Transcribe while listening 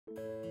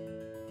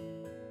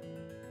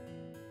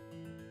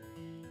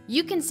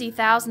You can see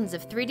thousands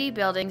of 3D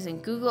buildings in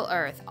Google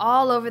Earth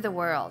all over the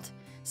world.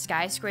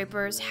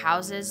 Skyscrapers,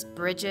 houses,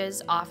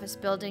 bridges, office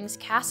buildings,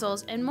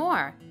 castles, and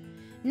more.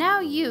 Now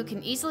you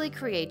can easily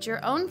create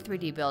your own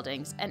 3D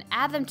buildings and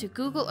add them to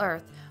Google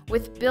Earth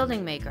with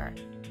Building Maker.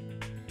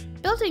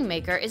 Building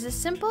Maker is a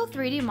simple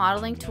 3D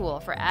modeling tool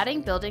for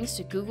adding buildings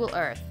to Google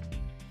Earth.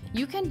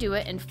 You can do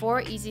it in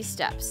 4 easy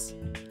steps.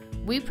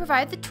 We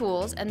provide the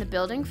tools and the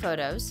building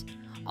photos.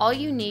 All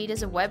you need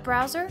is a web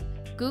browser,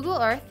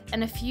 Google Earth,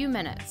 and a few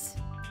minutes.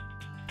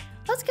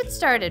 Let's get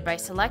started by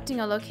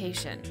selecting a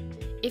location.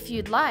 If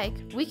you'd like,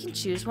 we can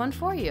choose one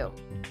for you.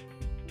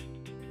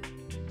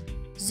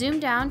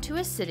 Zoom down to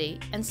a city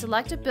and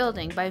select a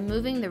building by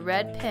moving the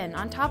red pin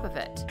on top of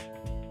it.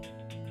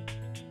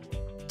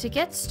 To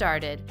get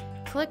started,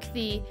 click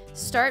the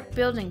Start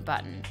Building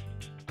button.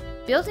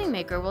 Building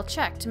Maker will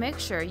check to make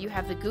sure you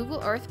have the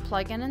Google Earth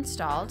plugin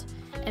installed,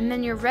 and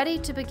then you're ready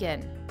to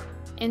begin.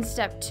 In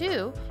step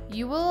 2,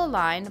 you will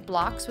align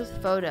blocks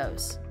with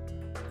photos.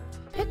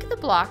 Pick the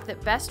block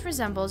that best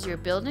resembles your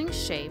building's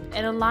shape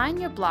and align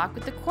your block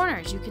with the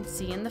corners you can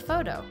see in the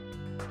photo.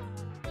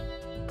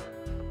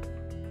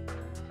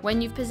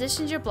 When you've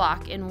positioned your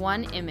block in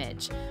one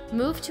image,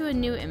 move to a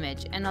new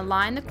image and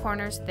align the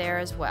corners there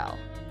as well.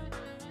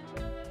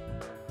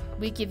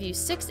 We give you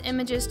 6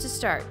 images to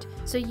start,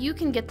 so you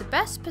can get the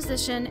best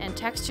position and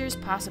textures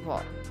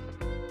possible.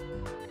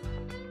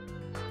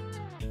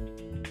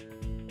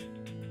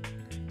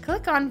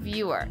 Click on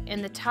Viewer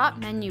in the top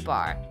menu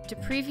bar to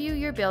preview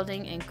your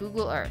building in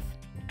Google Earth.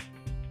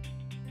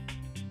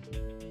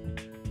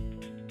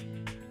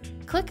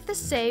 Click the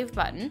Save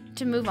button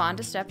to move on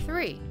to step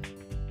 3.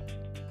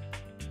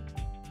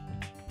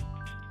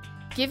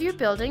 Give your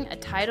building a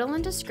title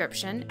and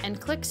description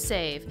and click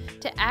Save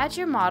to add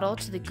your model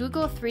to the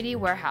Google 3D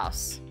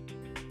warehouse.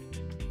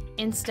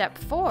 In step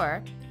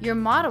 4, your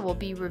model will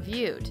be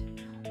reviewed.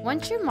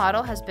 Once your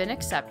model has been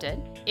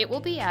accepted, it will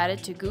be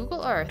added to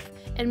Google Earth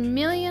and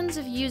millions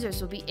of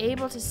users will be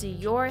able to see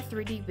your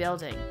 3D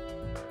building.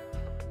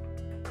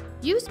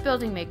 Use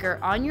Building Maker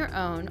on your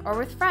own or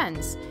with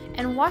friends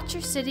and watch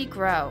your city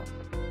grow.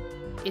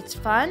 It's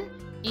fun,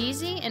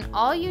 easy, and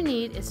all you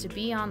need is to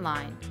be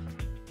online.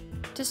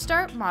 To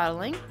start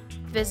modeling,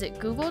 visit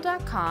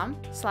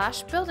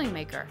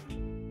google.com/buildingmaker.